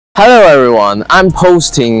Hello everyone, I'm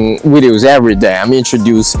posting videos every day. I'm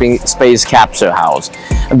introducing Space Capsule House.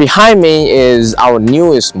 And behind me is our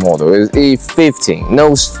newest model, it's E15.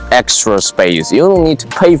 No extra space. You don't need to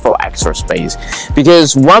pay for extra space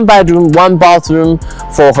because one bedroom, one bathroom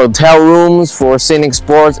for hotel rooms, for scenic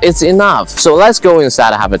sports, it's enough. So let's go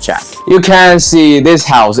inside and have a chat. You can see this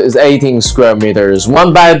house is 18 square meters,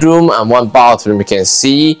 one bedroom and one bathroom. You can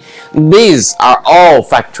see these are all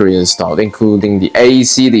factory installed, including the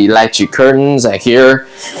AC, the electric curtains, and here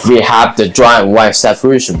we have the dry and wet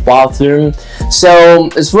separation bathroom. So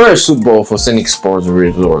it's very suitable for scenic sports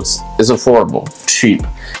resorts. It's affordable, cheap.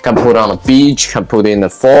 Can put on a beach, can put in the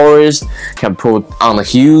forest, can put on the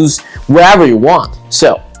hills, wherever you want.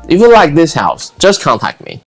 So if you like this house, just contact me.